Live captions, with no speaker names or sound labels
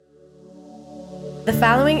The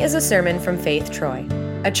following is a sermon from Faith Troy,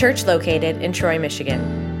 a church located in Troy,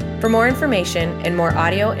 Michigan. For more information and more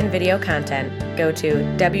audio and video content, go to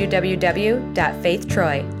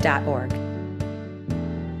www.faithtroy.org.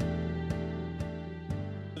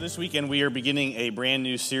 This weekend, we are beginning a brand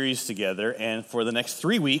new series together, and for the next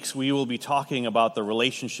 3 weeks, we will be talking about the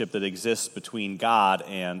relationship that exists between God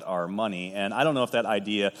and our money. And I don't know if that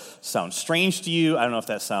idea sounds strange to you. I don't know if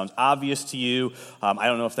that sounds obvious to you. I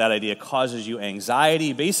don't know if that idea causes you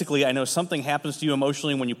anxiety. Basically, I know something happens to you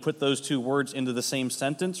emotionally when you put those two words into the same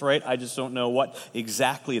sentence, right? I just don't know what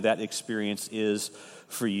exactly that experience is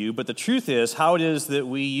for you. But the truth is, how it is that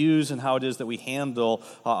we use and how it is that we handle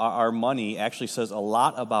our money actually says a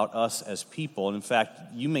lot about us as people. And in fact,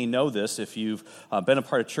 you may know this if you've been a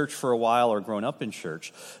part of church for a while or grown up in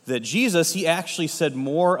church, that Jesus, he actually said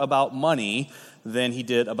more about money than he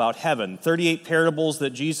did about heaven. 38 parables that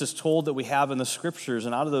Jesus told that we have in the scriptures,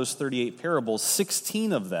 and out of those 38 parables,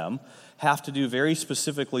 16 of them have to do very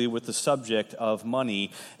specifically with the subject of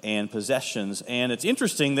money and possessions. And it's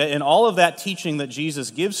interesting that in all of that teaching that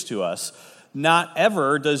Jesus gives to us, not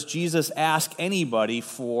ever does Jesus ask anybody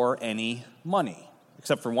for any money,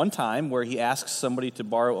 except for one time where he asks somebody to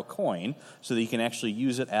borrow a coin so that he can actually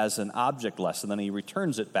use it as an object lesson. Then he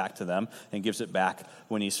returns it back to them and gives it back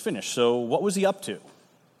when he's finished. So what was he up to?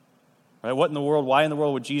 Right? What in the world? Why in the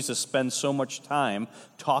world would Jesus spend so much time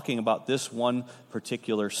talking about this one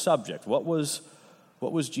particular subject? What was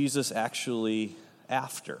Jesus actually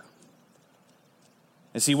after?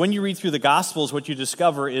 And see, when you read through the Gospels, what you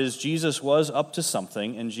discover is Jesus was up to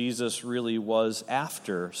something, and Jesus really was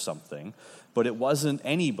after something, but it wasn't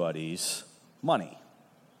anybody's money.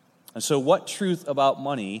 And so what truth about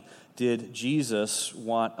money did Jesus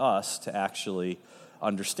want us to actually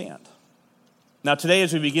understand? Now today,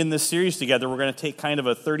 as we begin this series together, we're going to take kind of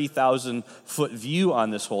a 30,000-foot view on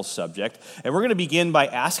this whole subject. And we're going to begin by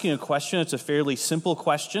asking a question. It's a fairly simple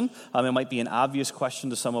question. It might be an obvious question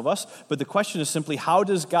to some of us. But the question is simply, how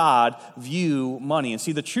does God view money? And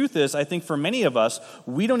see, the truth is, I think for many of us,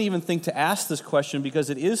 we don't even think to ask this question because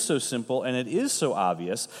it is so simple and it is so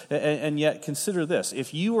obvious. And yet, consider this.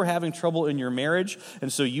 If you were having trouble in your marriage,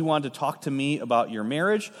 and so you wanted to talk to me about your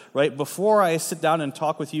marriage, right? Before I sit down and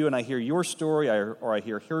talk with you and I hear your story, or I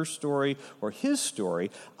hear her story or his story,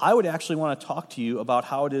 I would actually want to talk to you about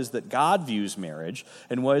how it is that God views marriage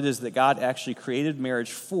and what it is that God actually created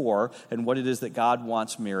marriage for and what it is that God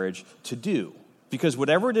wants marriage to do. Because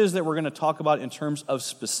whatever it is that we're going to talk about in terms of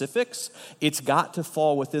specifics, it's got to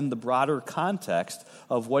fall within the broader context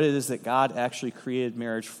of what it is that God actually created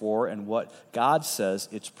marriage for and what God says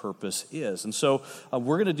its purpose is. And so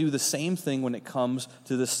we're going to do the same thing when it comes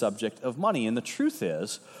to the subject of money. And the truth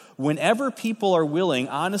is, whenever people are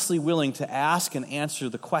honestly willing to ask and answer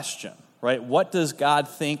the question, right? What does God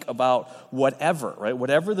think about whatever, right?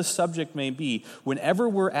 Whatever the subject may be, whenever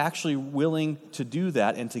we're actually willing to do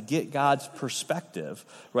that and to get God's perspective,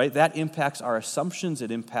 right? That impacts our assumptions,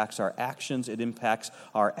 it impacts our actions, it impacts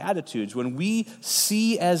our attitudes. When we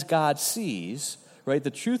see as God sees, right?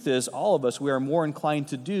 The truth is, all of us, we are more inclined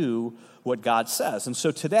to do what God says. And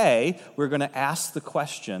so today, we're going to ask the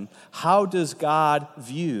question, how does God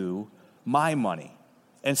view my money?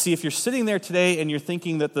 And see, if you're sitting there today and you're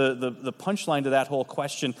thinking that the punchline to that whole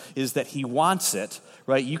question is that he wants it,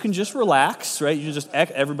 right? You can just relax, right? You can just,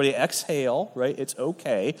 everybody exhale, right? It's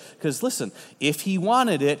okay. Because listen, if he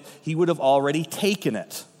wanted it, he would have already taken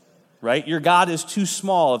it, right? Your God is too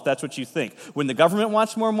small if that's what you think. When the government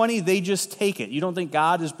wants more money, they just take it. You don't think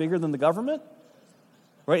God is bigger than the government?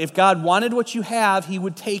 Right? If God wanted what you have, he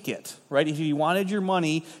would take it, right? If he wanted your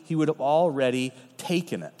money, he would have already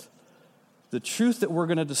taken it. The truth that we're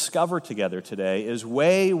going to discover together today is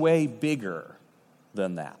way, way bigger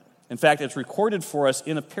than that. In fact, it's recorded for us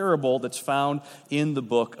in a parable that's found in the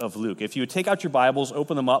book of Luke. If you would take out your Bibles,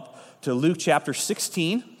 open them up to Luke chapter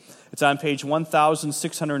 16. It's on page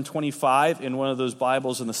 1625 in one of those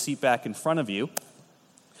Bibles in the seat back in front of you.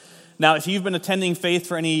 Now, if you've been attending Faith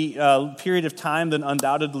for any period of time, then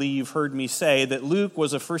undoubtedly you've heard me say that Luke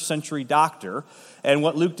was a first century doctor. And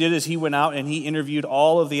what Luke did is he went out and he interviewed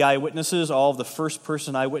all of the eyewitnesses, all of the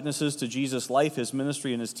first-person eyewitnesses to Jesus' life, his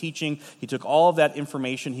ministry, and his teaching. He took all of that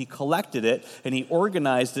information, he collected it, and he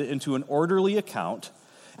organized it into an orderly account.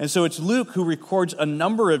 And so it's Luke who records a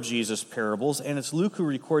number of Jesus' parables, and it's Luke who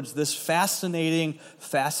records this fascinating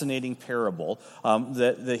parable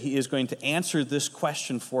that he is going to answer this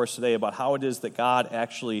question for us today about how it is that God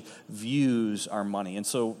actually views our money. And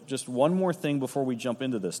so just one more thing before we jump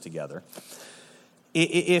into this together.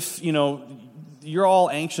 If, you're all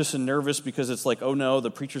anxious and nervous because it's like, oh no, the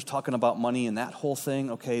preacher's talking about money and that whole thing,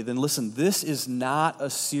 okay, then listen, this is not a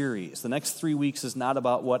series. The next 3 weeks is not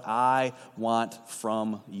about what I want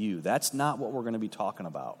from you. That's not what we're going to be talking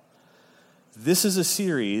about. This is a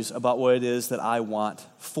series about what it is that I want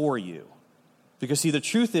for you. Because, see, the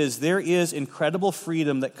truth is there is incredible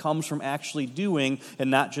freedom that comes from actually doing and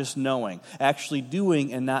not just knowing, actually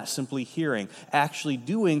doing and not simply hearing, actually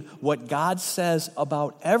doing what God says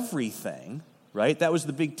about everything, right? That was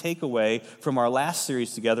the big takeaway from our last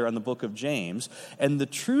series together on the book of James. And the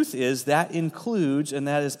truth is that includes, and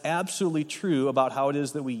that is absolutely true about how it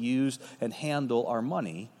is that we use and handle our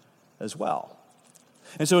money as well.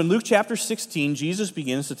 And so in Luke chapter 16, Jesus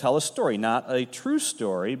begins to tell a story, not a true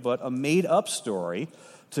story, but a made-up story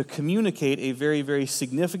to communicate a very, very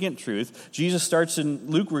significant truth. Jesus starts in,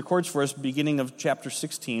 Luke records for us, beginning of chapter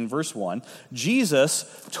 16, verse 1. Jesus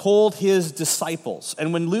told his disciples.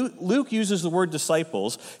 And when Luke uses the word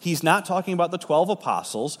disciples, he's not talking about the 12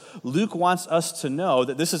 apostles. Luke wants us to know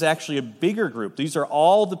that this is actually a bigger group. These are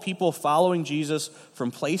all the people following Jesus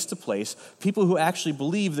from place to place, people who actually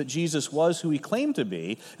believe that Jesus was who he claimed to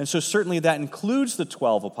be. And so certainly that includes the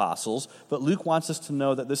 12 apostles, but Luke wants us to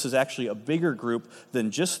know that this is actually a bigger group than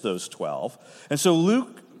just those 12. And so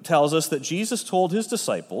Luke tells us that Jesus told his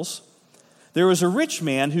disciples, there was a rich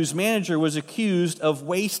man whose manager was accused of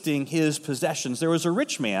wasting his possessions. There was a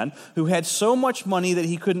rich man who had so much money that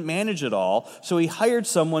he couldn't manage it all, so he hired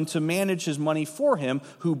someone to manage his money for him,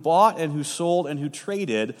 who bought and who sold and who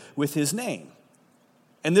traded with his name.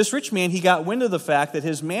 And this rich man, he got wind of the fact that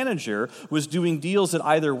his manager was doing deals that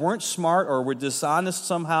either weren't smart or were dishonest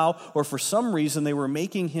somehow, or for some reason they were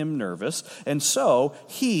making him nervous. And so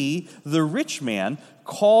he, the rich man,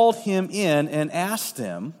 called him in and asked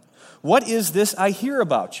him, what is this I hear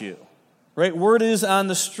about you? Right? Word is on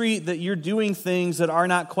the street that you're doing things that are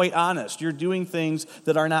not quite honest. You're doing things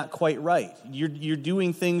that are not quite right. You're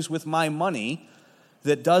doing things with my money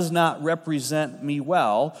that does not represent me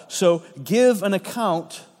well, so give an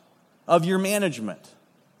account of your management.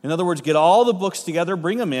 In other words, get all the books together,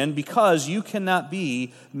 bring them in, because you cannot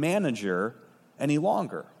be manager any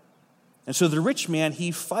longer. And so the rich man, he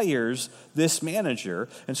fires this manager,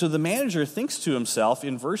 and so the manager thinks to himself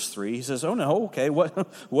in verse 3, he says, oh no, okay, what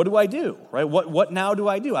do I do, right? What now do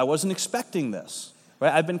I do? I wasn't expecting this,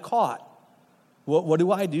 right? I've been caught. What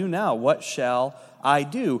do I do now? What shall I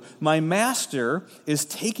do? My master is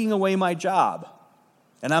taking away my job,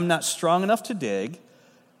 and I'm not strong enough to dig,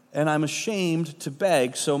 and I'm ashamed to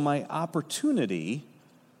beg, so my opportunity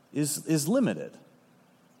is limited.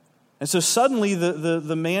 And so suddenly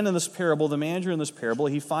the man in this parable, the manager in this parable,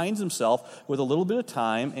 he finds himself with a little bit of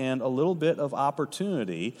time and a little bit of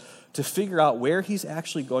opportunity to figure out where he's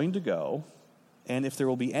actually going to go and if there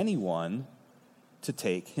will be anyone to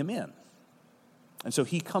take him in. And so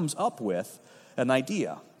he comes up with an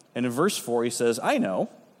idea. And in verse 4, he says, I know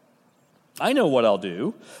what I'll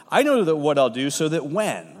do. I know that what I'll do so that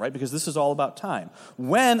when, right, because this is all about time,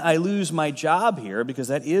 when I lose my job here, because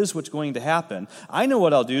that is what's going to happen, I know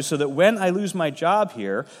what I'll do so that when I lose my job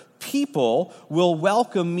here, people will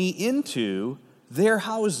welcome me into their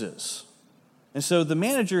houses. And so the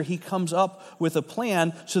manager, he comes up with a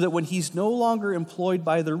plan so that when he's no longer employed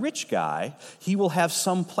by the rich guy, he will have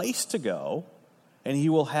some place to go, and he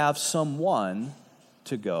will have someone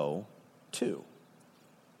to go to.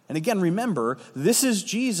 And again, remember, this is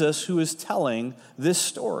Jesus who is telling this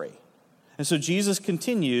story. And so Jesus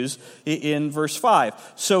continues in verse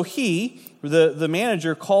 5. So he, the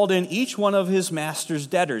manager, called in each one of his master's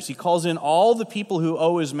debtors. He calls in all the people who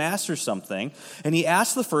owe his master something, and he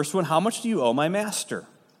asks the first one, how much do you owe my master?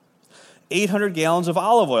 800 gallons of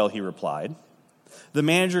olive oil, he replied. The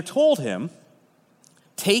manager told him,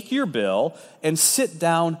 take your bill and sit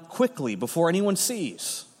down quickly before anyone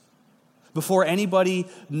sees, before anybody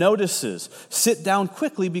notices. Sit down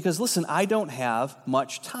quickly because, listen, I don't have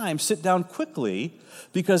much time. Sit down quickly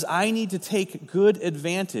because I need to take good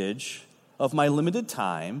advantage of my limited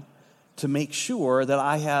time to make sure that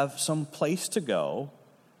I have some place to go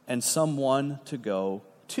and someone to go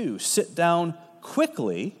to. Sit down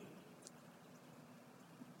quickly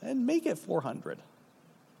and make it 400.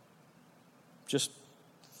 Just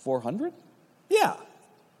 400? Yeah.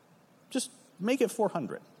 Just make it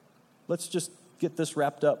 400. Let's just get this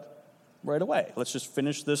wrapped up right away. Let's just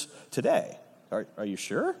finish this today. Are you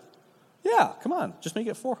sure? Yeah, come on. Just make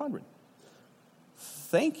it 400.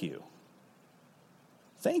 Thank you.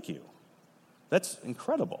 Thank you. That's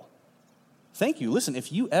incredible. Thank you. Listen,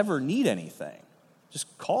 if you ever need anything,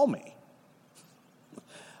 just call me.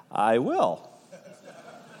 I will.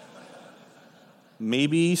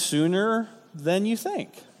 Maybe sooner than you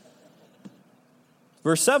think.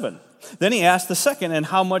 Verse 7, then he asked the second, and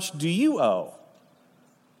how much do you owe?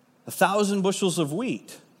 1,000 bushels of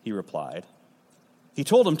wheat, he replied. He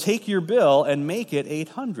told him, take your bill and make it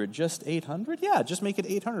 800. Just 800? Yeah, just make it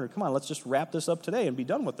 800. Come on, let's just wrap this up today and be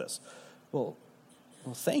done with this. Well,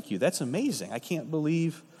 thank you. That's amazing. I can't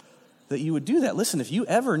believe that you would do that. Listen, if you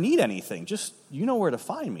ever need anything, you know where to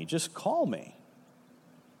find me. Just call me.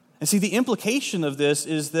 And see, the implication of this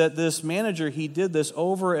is that this manager, he did this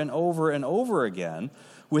over and over and over again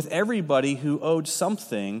with everybody who owed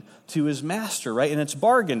something to his master, right? And it's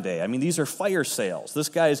bargain day. I mean, these are fire sales. This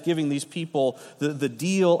guy is giving these people the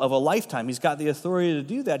deal of a lifetime. He's got the authority to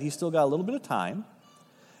do that. He's still got a little bit of time,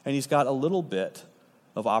 and he's got a little bit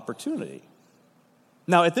of opportunity.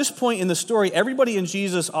 Now, at this point in the story, everybody in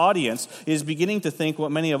Jesus' audience is beginning to think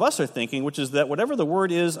what many of us are thinking, which is that whatever the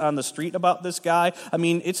word is on the street about this guy, I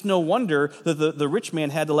mean, it's no wonder that the rich man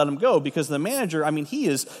had to let him go, because the manager, I mean, he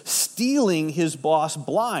is stealing his boss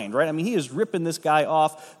blind, right? I mean, he is ripping this guy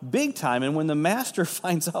off big time, and when the master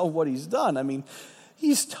finds out what he's done, I mean,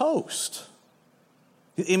 he's toast.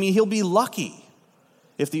 I mean, he'll be lucky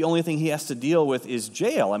if the only thing he has to deal with is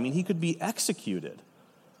jail. I mean, he could be executed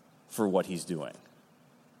for what he's doing.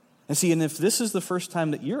 And see, and if this is the first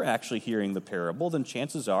time that you're actually hearing the parable, then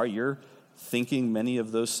chances are you're thinking many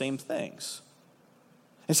of those same things.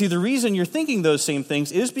 And see, the reason you're thinking those same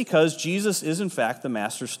things is because Jesus is, in fact, the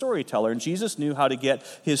master storyteller. And Jesus knew how to get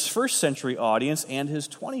his first century audience and his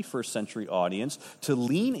 21st century audience to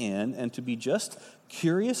lean in and to be just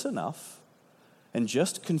curious enough and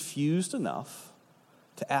just confused enough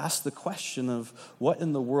to ask the question of what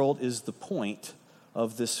in the world is the point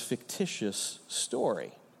of this fictitious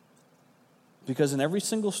story. Because in every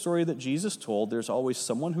single story that Jesus told, there's always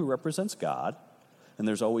someone who represents God, and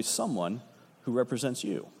there's always someone who represents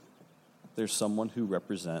you. There's someone who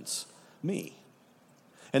represents me.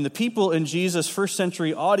 And the people in Jesus' first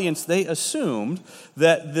century audience, they assumed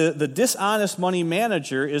that the dishonest money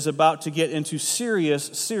manager is about to get into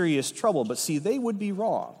serious trouble. But see, they would be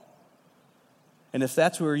wrong. And if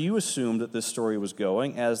that's where you assumed that this story was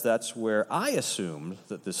going, as that's where I assumed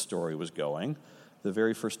that this story was going, the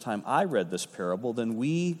very first time I read this parable, then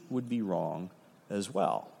we would be wrong as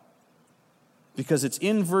well. Because it's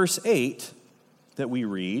in verse 8 that we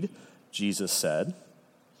read, Jesus said,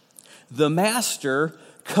 the master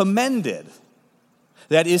commended.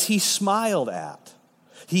 That is, he smiled at.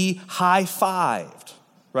 He high-fived,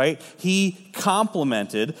 right? He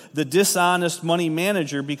complimented the dishonest money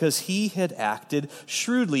manager because he had acted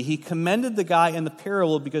shrewdly. He commended the guy in the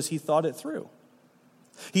parable because he thought it through.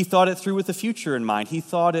 He thought it through with the future in mind. He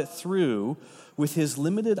thought it through with his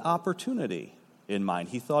limited opportunity in mind.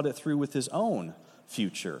 He thought it through with his own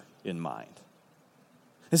future in mind.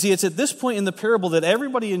 And see, it's at this point in the parable that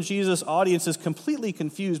everybody in Jesus' audience is completely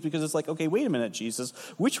confused, because it's like, okay, wait a minute, Jesus,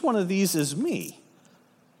 which one of these is me?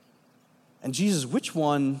 And Jesus, which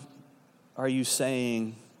one are you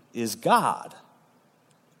saying is God?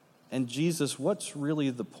 And Jesus, what's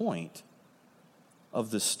really the point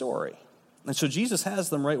of this story? And so Jesus has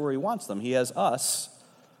them right where he wants them. He has us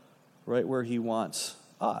right where he wants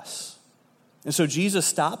us. And so Jesus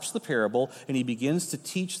stops the parable and he begins to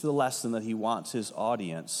teach the lesson that he wants his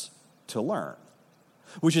audience to learn,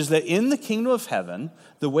 which is that in the kingdom of heaven,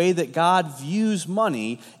 the way that God views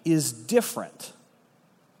money is different.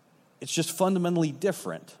 It's just fundamentally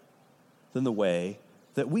different than the way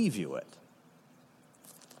that we view it.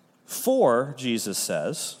 For, Jesus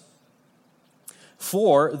says,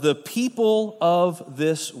 for the people of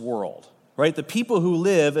this world, right? The people who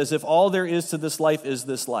live as if all there is to this life is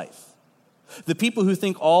this life. The people who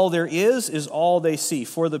think all there is all they see.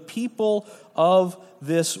 For the people of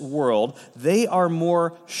this world, they are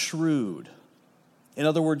more shrewd. In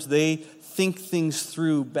other words, they think things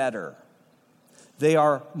through better. They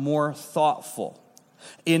are more thoughtful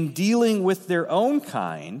in dealing with their own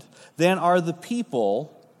kind than are the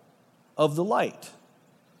people of the light.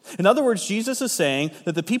 In other words, Jesus is saying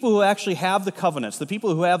that the people who actually have the covenants, the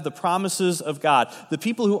people who have the promises of God, the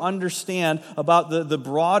people who understand about the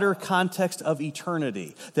broader context of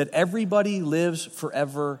eternity, that everybody lives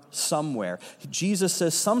forever somewhere. Jesus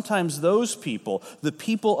says sometimes those people, the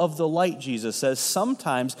people of the light, Jesus says,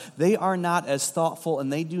 sometimes they are not as thoughtful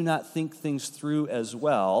and they do not think things through as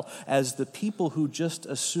well as the people who just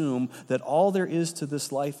assume that all there is to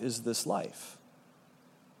this life is this life.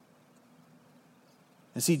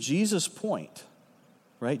 And see, Jesus' point,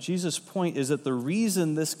 right? Jesus' point is that the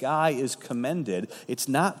reason this guy is commended, it's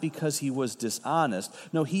not because he was dishonest.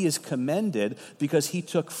 No, he is commended because he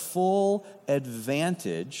took full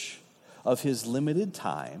advantage of his limited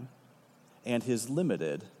time and his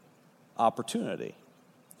limited opportunity.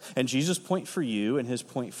 And Jesus' point for you and his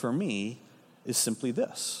point for me is simply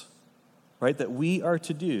this, right? That we are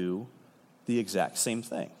to do the exact same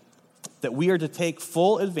thing. That we are to take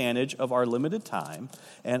full advantage of our limited time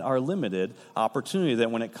and our limited opportunity.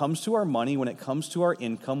 That when it comes to our money, when it comes to our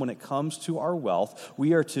income, when it comes to our wealth,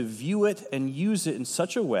 we are to view it and use it in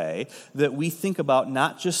such a way that we think about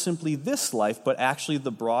not just simply this life, but actually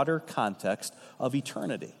the broader context of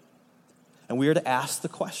eternity. And we are to ask the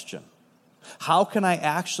question, how can I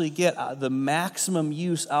actually get the maximum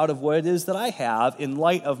use out of what it is that I have in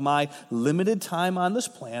light of my limited time on this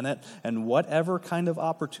planet and whatever kind of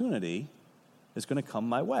opportunity is going to come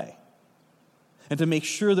my way? And to make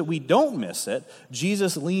sure that we don't miss it,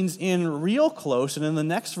 Jesus leans in real close, and in the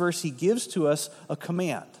next verse, he gives to us a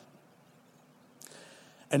command.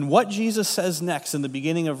 And what Jesus says next in the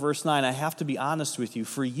beginning of verse 9, I have to be honest with you.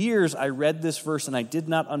 For years, I read this verse and I did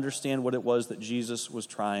not understand what it was that Jesus was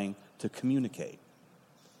trying to communicate.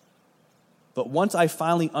 But once I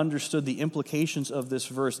finally understood the implications of this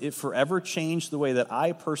verse, it forever changed the way that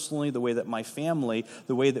I personally, the way that my family,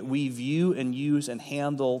 the way that we view and use and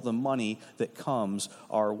handle the money that comes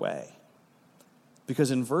our way.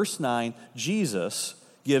 Because in verse 9, Jesus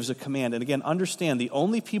gives a command. And again, understand, the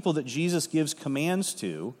only people that Jesus gives commands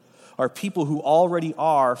to are people who already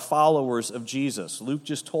are followers of Jesus. Luke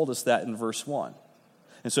just told us that in verse 1.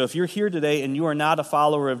 And so if you're here today and you are not a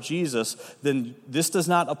follower of Jesus, then this does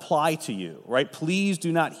not apply to you, right? Please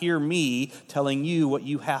do not hear me telling you what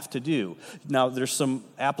you have to do. Now, there's some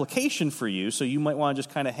application for you, so you might want to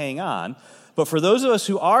just kind of hang on. But for those of us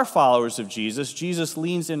who are followers of Jesus, Jesus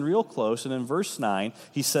leans in real close, and in verse 9,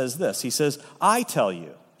 he says this. He says, I tell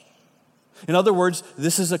you. In other words,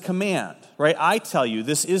 this is a command, right? I tell you,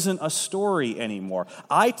 this isn't a story anymore.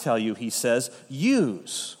 I tell you, he says,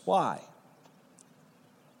 use. Why?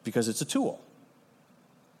 Because it's a tool.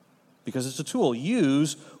 Because it's a tool.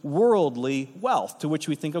 Use worldly wealth, to which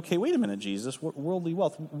we think, okay, wait a minute, Jesus, worldly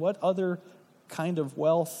wealth. What other kind of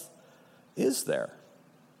wealth is there?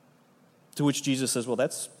 To which Jesus says, well,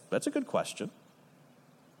 that's a good question.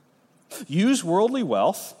 Use worldly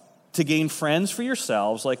wealth to gain friends for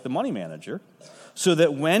yourselves like the money manager, so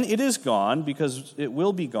that when it is gone, because it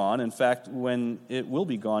will be gone, in fact, when it will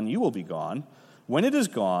be gone, you will be gone. When it is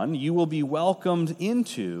gone, you will be welcomed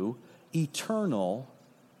into eternal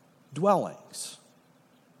dwellings.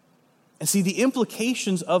 And see, the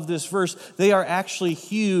implications of this verse, they are actually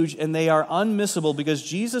huge and they are unmissable, because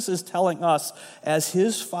Jesus is telling us as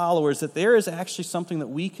his followers that there is actually something that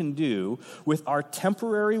we can do with our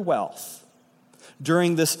temporary wealth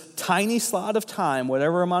during this tiny slot of time,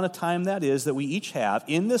 whatever amount of time that is, that we each have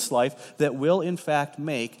in this life, that will in fact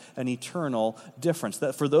make an eternal difference.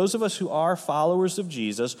 That for those of us who are followers of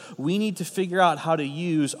Jesus, we need to figure out how to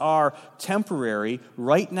use our temporary,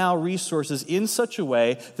 right now resources in such a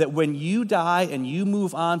way that when you die and you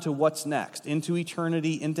move on to what's next, into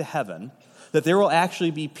eternity, into heaven, that there will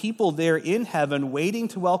actually be people there in heaven waiting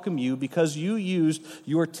to welcome you because you used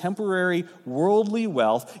your temporary worldly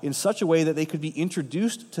wealth in such a way that they could be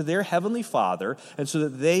introduced to their heavenly Father, and so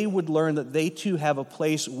that they would learn that they too have a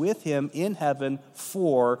place with him in heaven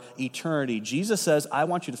for eternity. Jesus says, I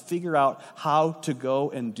want you to figure out how to go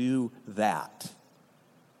and do that.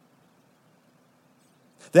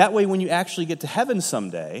 That way, when you actually get to heaven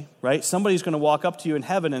someday, right, somebody's going to walk up to you in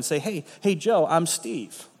heaven and say, hey, Joe, I'm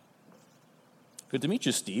Steve. Good to meet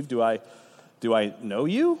you, Steve. Do I know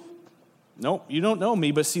you? No, you don't know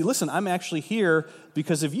me, but see, listen, I'm actually here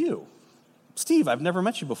because of you. Steve, I've never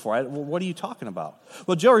met you before. What are you talking about?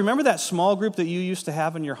 Well, Joe, remember that small group that you used to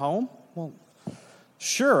have in your home? Well,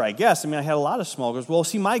 sure, I guess. I mean, I had a lot of small groups. Well,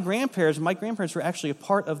 see, my grandparents were actually a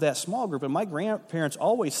part of that small group, and my grandparents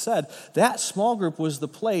always said that small group was the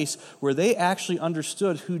place where they actually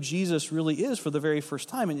understood who Jesus really is for the very first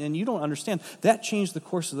time. And you don't understand, that changed the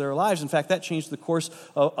course of their lives. In fact, that changed the course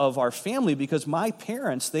of our family, because my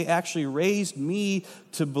parents, they actually raised me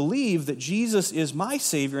to believe that Jesus is my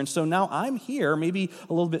Savior. And so now I'm here, maybe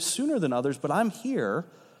a little bit sooner than others, but I'm here.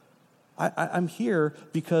 I'm here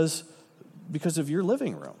because of your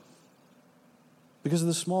living room, because of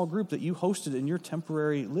the small group that you hosted in your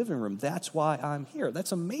temporary living room. That's why I'm here.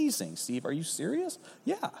 That's amazing, Steve. Are you serious?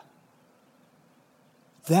 Yeah.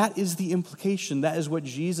 That is the implication. That is what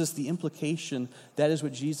Jesus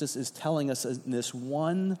is telling us in this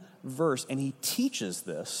one verse. And he teaches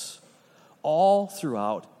this all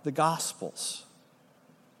throughout the Gospels.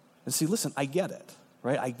 And see, listen, I get it.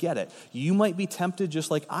 Right? I get it. You might be tempted, just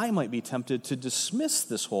like I might be tempted, to dismiss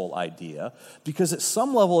this whole idea, because at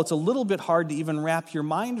some level it's a little bit hard to even wrap your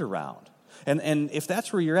mind around. And if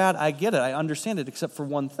that's where you're at, I get it. I understand it, except for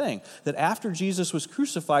one thing, that after Jesus was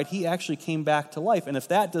crucified, he actually came back to life. And if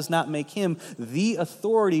that does not make him the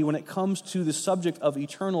authority when it comes to the subject of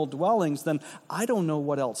eternal dwellings, then I don't know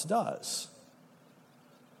what else does.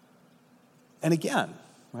 And again,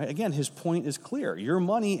 right? Again, his point is clear. Your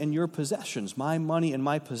money and your possessions, my money and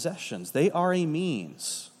my possessions, they are a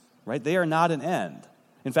means, right? They are not an end.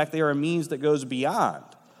 In fact, they are a means that goes beyond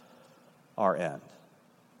our end.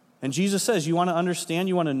 And Jesus says, you want to understand,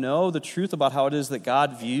 you want to know the truth about how it is that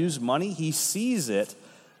God views money? He sees it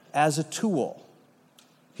as a tool.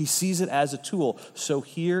 He sees it as a tool. So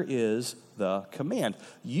here is the command.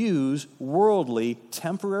 Use worldly,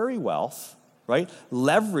 temporary wealth, right?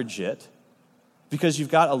 Leverage it because you've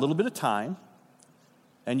got a little bit of time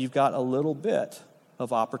and you've got a little bit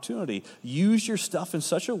of opportunity. Use your stuff in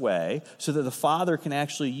such a way so that the Father can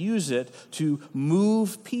actually use it to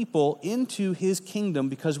move people into his kingdom,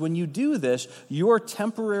 because when you do this, your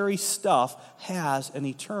temporary stuff has an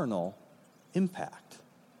eternal impact.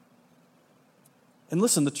 And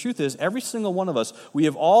listen, the truth is, every single one of us, we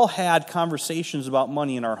have all had conversations about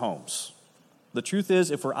money in our homes. The truth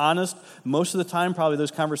is, if we're honest, most of the time, probably those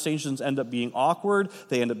conversations end up being awkward,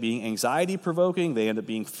 they end up being anxiety-provoking, they end up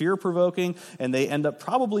being fear-provoking, and they end up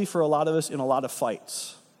probably, for a lot of us, in a lot of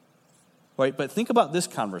fights. Right? But think about this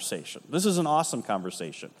conversation. This is an awesome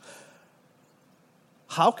conversation.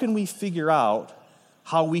 How can we figure out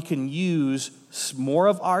how we can use more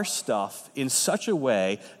of our stuff in such a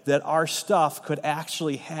way that our stuff could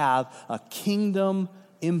actually have a kingdom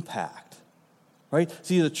impact? Right?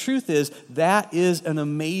 See, the truth is, that is an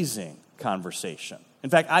amazing conversation. In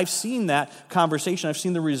fact, I've seen that conversation, I've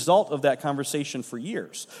seen the result of that conversation for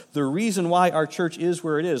years. The reason why our church is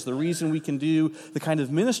where it is, the reason we can do the kind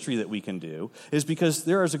of ministry that we can do, is because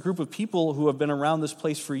there is a group of people who have been around this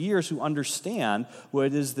place for years who understand what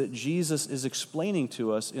it is that Jesus is explaining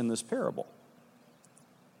to us in this parable.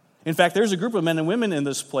 In fact, there's a group of men and women in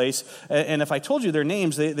this place, and if I told you their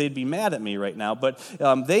names, they'd be mad at me right now, but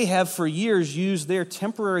they have for years used their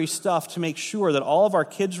temporary stuff to make sure that all of our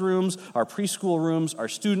kids' rooms, our preschool rooms, our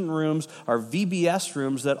student rooms, our VBS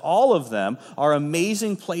rooms, that all of them are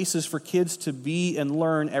amazing places for kids to be and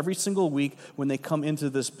learn every single week when they come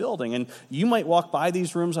into this building. And you might walk by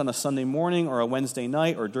these rooms on a Sunday morning or a Wednesday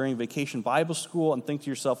night or during vacation Bible school and think to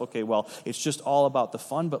yourself, okay, well, it's just all about the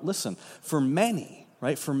fun. But listen, for many,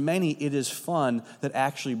 right? For many, it is fun that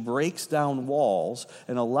actually breaks down walls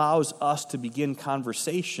and allows us to begin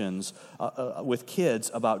conversations with kids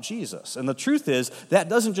about Jesus. And the truth is, that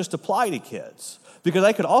doesn't just apply to kids. Because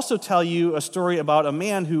I could also tell you a story about a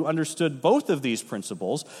man who understood both of these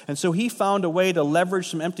principles, and so he found a way to leverage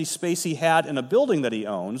some empty space he had in a building that he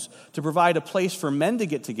owns to provide a place for men to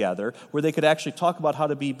get together where they could actually talk about how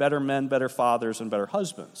to be better men, better fathers, and better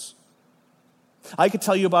husbands. I could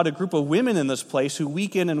tell you about a group of women in this place who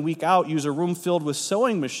week in and week out use a room filled with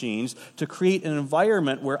sewing machines to create an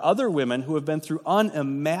environment where other women who have been through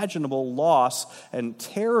unimaginable loss and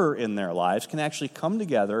terror in their lives can actually come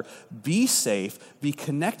together, be safe, be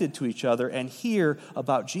connected to each other, and hear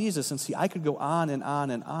about Jesus. And see, I could go on and on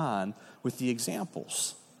and on with the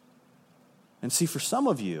examples. And see, for some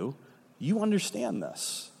of you, you understand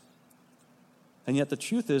this. And yet the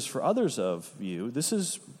truth is, for others of you, this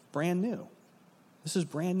is brand new. This is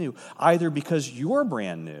brand new, either because you're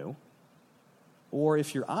brand new, or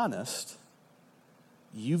if you're honest,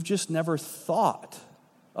 you've just never thought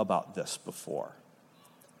about this before.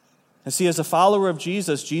 And see, as a follower of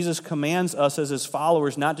Jesus, Jesus commands us as his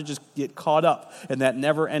followers not to just get caught up in that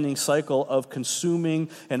never-ending cycle of consuming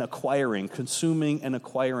and acquiring, consuming and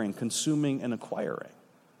acquiring, consuming and acquiring.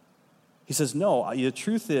 He says, no, the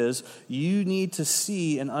truth is, you need to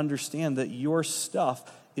see and understand that your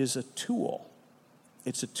stuff is a tool.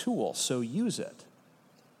 It's a tool, so use it.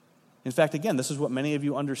 In fact, again, this is what many of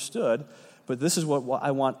you understood, but this is what I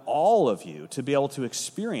want all of you to be able to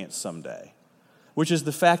experience someday, which is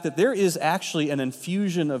the fact that there is actually an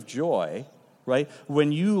infusion of joy, right,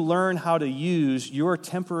 when you learn how to use your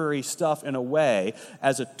temporary stuff in a way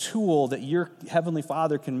as a tool that your Heavenly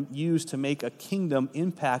Father can use to make a kingdom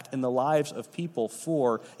impact in the lives of people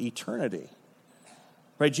for eternity.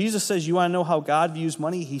 Right? Jesus says, you want to know how God views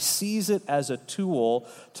money? He sees it as a tool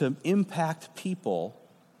to impact people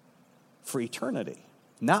for eternity.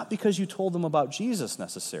 Not because you told them about Jesus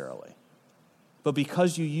necessarily, but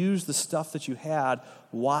because you used the stuff that you had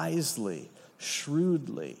wisely,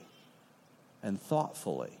 shrewdly, and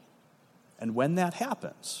thoughtfully. And when that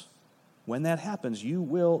happens, you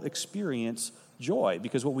will experience joy.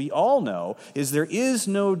 Because what we all know is there is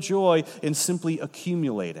no joy in simply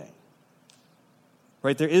accumulating.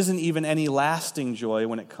 Right? There isn't even any lasting joy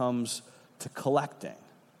when it comes to collecting.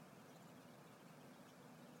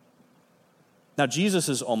 Now, Jesus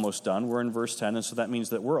is almost done. We're in verse 10, and so that means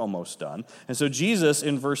that we're almost done. And so Jesus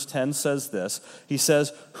in verse 10 says this. He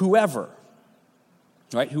says, whoever,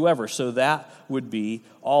 right? Whoever. So that would be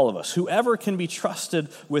all of us. Whoever can be trusted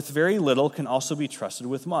with very little can also be trusted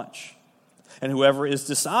with much. And whoever is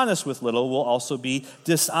dishonest with little will also be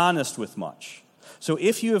dishonest with much. So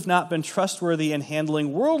if you have not been trustworthy in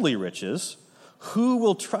handling worldly riches, who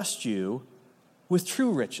will trust you with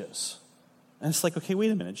true riches? And it's like, okay,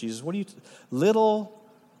 wait a minute, Jesus, what do you, little,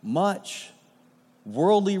 much,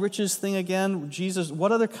 worldly riches thing again? Jesus,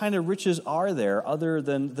 what other kind of riches are there other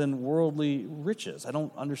than worldly riches? I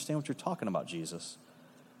don't understand what you're talking about, Jesus.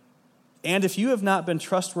 And if you have not been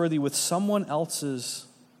trustworthy with someone else's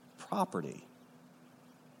property,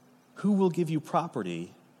 who will give you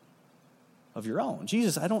property of your own?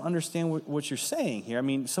 Jesus, I don't understand what you're saying here. I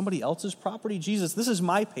mean, somebody else's property? Jesus, this is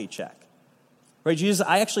my paycheck. Right, Jesus,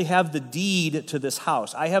 I actually have the deed to this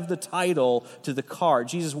house. I have the title to the car.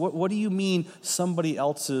 Jesus, what do you mean somebody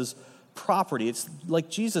else's property? It's like,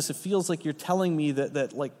 Jesus, it feels like you're telling me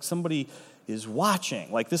that like somebody is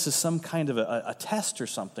watching. Like this is some kind of a test or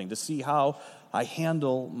something to see how I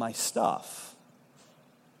handle my stuff.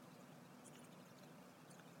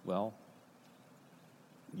 Well,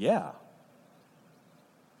 yeah.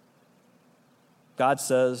 God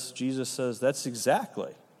says, Jesus says, that's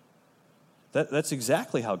exactly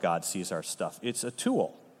how God sees our stuff. It's a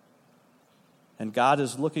tool. And God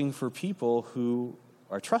is looking for people who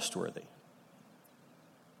are trustworthy.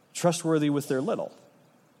 Trustworthy with their little.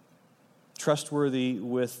 Trustworthy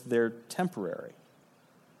with their temporary.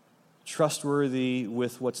 Trustworthy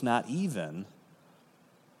with what's not even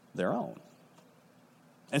their own.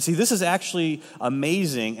 And see, this is actually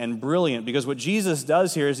amazing and brilliant because what Jesus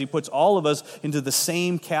does here is he puts all of us into the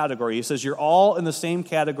same category. He says, you're all in the same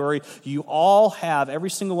category. You all have, every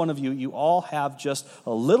single one of you, you all have just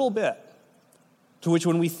a little bit. To which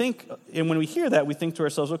when we think, and when we hear that, we think to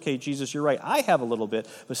ourselves, okay, Jesus, you're right. I have a little bit.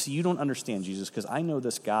 But see, you don't understand, Jesus, because I know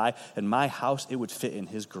this guy, and my house, it would fit in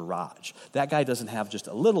his garage. That guy doesn't have just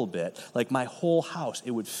a little bit. Like my whole house,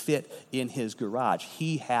 it would fit in his garage.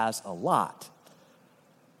 He has a lot.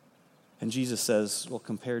 And Jesus says, well,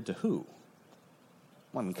 compared to who?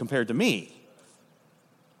 Well, I mean, compared to me.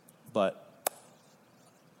 But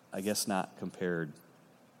I guess not compared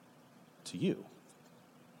to you.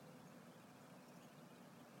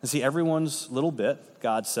 And see, everyone's little bit,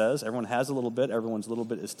 God says, everyone has a little bit, everyone's little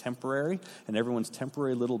bit is temporary, and everyone's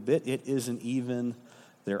temporary little bit, it isn't even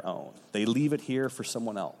their own. They leave it here for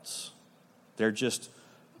someone else. They're just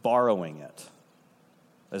borrowing it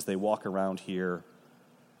as they walk around here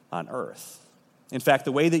on earth. In fact,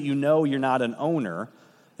 the way that you know you're not an owner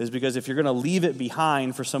is because if you're going to leave it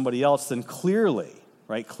behind for somebody else, then clearly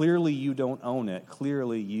you don't own it.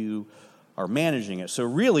 Clearly you are managing it. So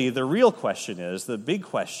really, the real question is, the big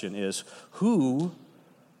question is, who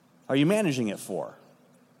are you managing it for?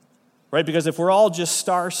 Right? Because if we're all just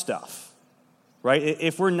star stuff, right?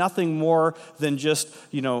 If we're nothing more than just,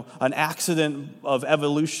 an accident of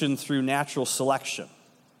evolution through natural selection,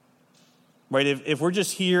 right? If we're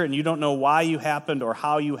just here and you don't know why you happened or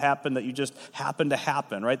how you happened, that you just happened to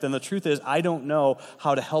happen, right? Then the truth is, I don't know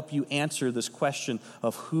how to help you answer this question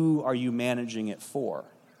of who are you managing it for.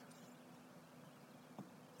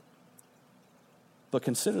 But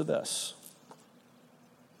consider this.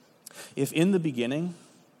 If in the beginning,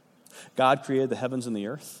 God created the heavens and the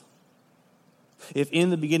earth, if in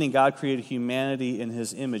the beginning God created humanity in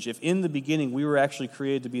his image, if in the beginning we were actually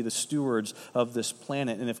created to be the stewards of this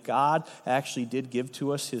planet, and if God actually did give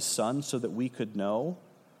to us his son so that we could know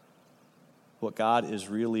what God is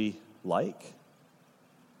really like,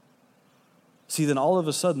 see, then all of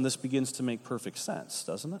a sudden this begins to make perfect sense,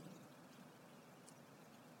 doesn't it?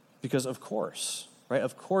 Because of course, right?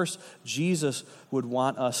 Of course, Jesus would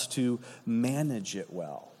want us to manage it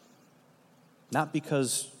well. Not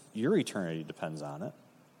because your eternity depends on it,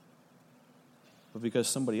 but because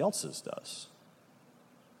somebody else's does.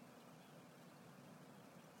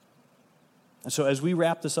 And so as we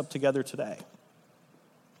wrap this up together today,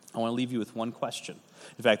 I want to leave you with one question.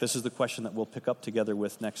 In fact, this is the question that we'll pick up together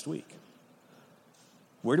with next week.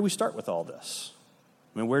 Where do we start with all this?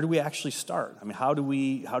 I mean, where do we actually start? I mean, how do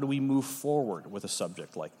we move forward with a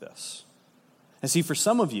subject like this? And see, for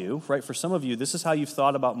some of you, this is how you've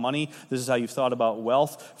thought about money. This is how you've thought about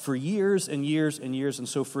wealth for years and years and years. And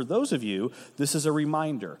so for those of you, this is a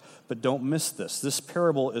reminder. But don't miss this. This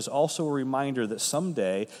parable is also a reminder that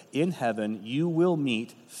someday in heaven you will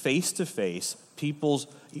meet face to face people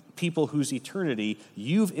whose eternity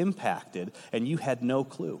you've impacted and you had no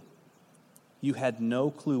clue. You had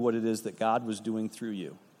no clue what it is that God was doing through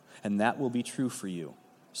you. And that will be true for you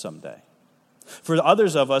someday. For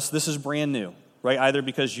others of us, this is brand new, right? Either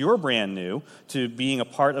because you're brand new to being a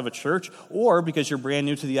part of a church, or because you're brand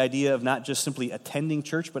new to the idea of not just simply attending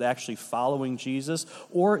church, but actually following Jesus.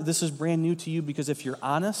 Or this is brand new to you because if you're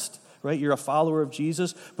honest, right, you're a follower of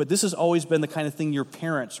Jesus, but this has always been the kind of thing your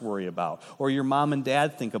parents worry about, or your mom and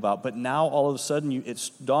dad think about. But now all of a sudden it's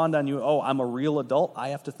dawned on you, oh, I'm a real adult, I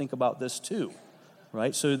have to think about this too,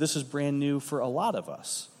 right? So this is brand new for a lot of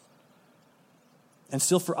us. And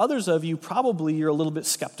still for others of you, probably you're a little bit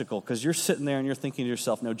skeptical because you're sitting there and you're thinking to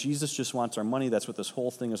yourself, no, Jesus just wants our money. That's what this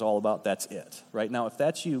whole thing is all about. That's it, right? Now, if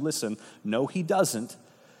that's you, listen, no, he doesn't.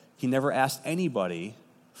 He never asked anybody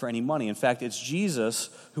for any money. In fact, it's Jesus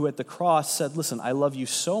who at the cross said, listen, I love you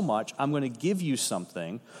so much, I'm going to give you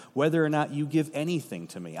something whether or not you give anything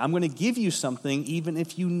to me. I'm going to give you something even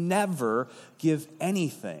if you never give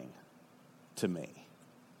anything to me.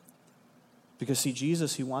 Because, see,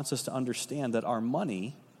 Jesus, he wants us to understand that our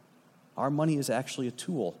money is actually a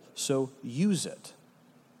tool. So use it.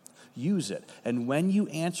 Use it. And when you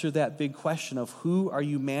answer that big question of who are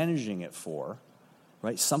you managing it for,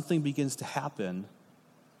 right, something begins to happen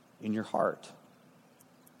in your heart.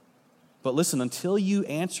 But listen, until you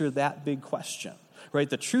answer that big question, right,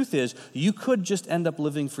 the truth is you could just end up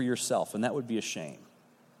living for yourself, and that would be a shame.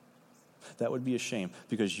 That would be a shame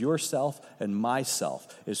because yourself and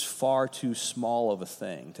myself is far too small of a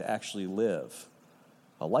thing to actually live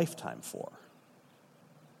a lifetime for.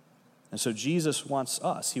 And so Jesus wants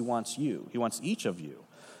us, he wants you, he wants each of you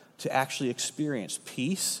to actually experience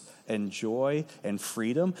peace and joy and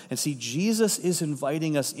freedom. And see, Jesus is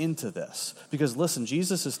inviting us into this because listen,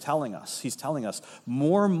 Jesus is telling us, he's telling us,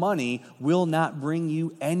 more money will not bring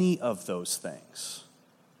you any of those things.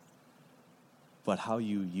 But how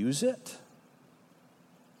you use it,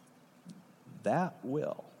 that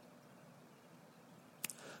will.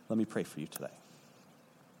 Let me pray for you today.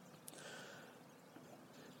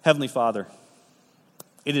 Heavenly Father,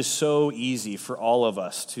 it is so easy for all of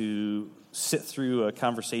us to sit through a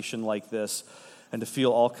conversation like this and to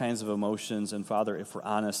feel all kinds of emotions. And Father, if we're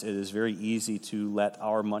honest, it is very easy to let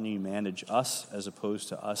our money manage us as opposed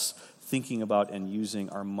to us thinking about and using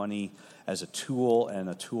our money as a tool, and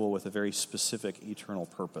a tool with a very specific eternal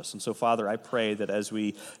purpose. And so, Father, I pray that as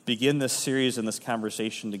we begin this series and this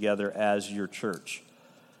conversation together as your church,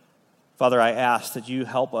 Father, I ask that you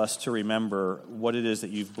help us to remember what it is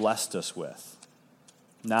that you've blessed us with.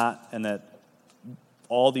 And that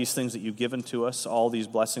all these things that you've given to us, all these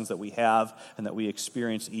blessings that we have and that we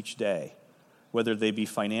experience each day, whether they be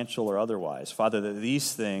financial or otherwise, Father, that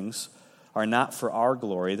these things are not for our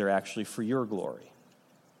glory, they're actually for your glory.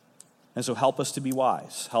 And so help us to be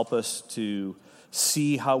wise. Help us to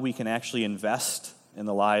see how we can actually invest in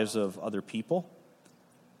the lives of other people,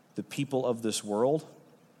 the people of this world,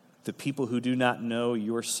 the people who do not know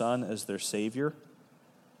your Son as their Savior.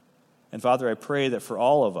 And Father, I pray that for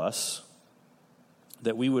all of us,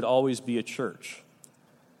 that we would always be a church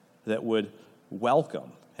that would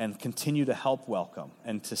welcome and continue to help welcome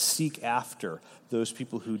and to seek after those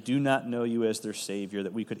people who do not know you as their Savior,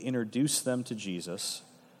 that we could introduce them to Jesus.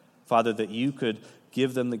 Father, that you could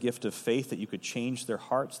give them the gift of faith, that you could change their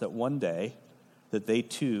hearts, that one day that they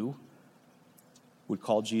too would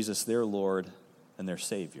call Jesus their Lord and their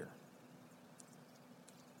Savior.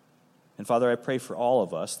 And Father, I pray for all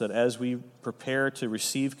of us that as we prepare to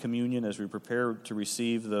receive communion, as we prepare to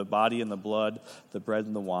receive the body and the blood, the bread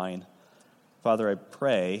and the wine, Father, I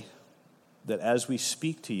pray that as we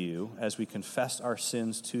speak to you, as we confess our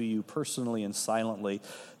sins to you personally and silently,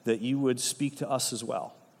 that you would speak to us as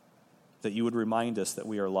well. That you would remind us that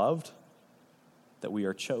we are loved, that we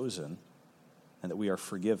are chosen, and that we are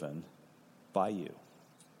forgiven by you.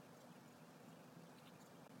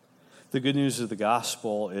 The good news of the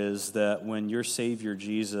gospel is that when your Savior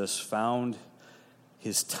Jesus found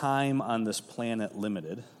his time on this planet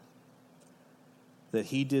limited, that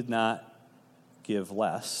he did not give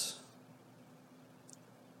less,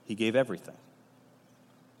 he gave everything.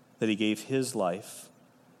 That he gave his life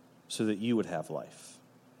so that you would have life.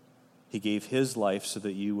 He gave his life so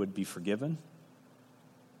that you would be forgiven,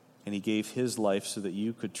 and he gave his life so that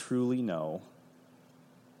you could truly know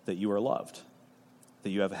that you are loved, that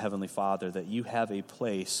you have a heavenly Father, that you have a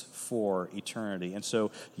place for eternity. And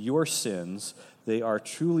so your sins, they are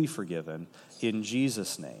truly forgiven in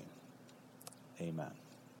Jesus' name. Amen.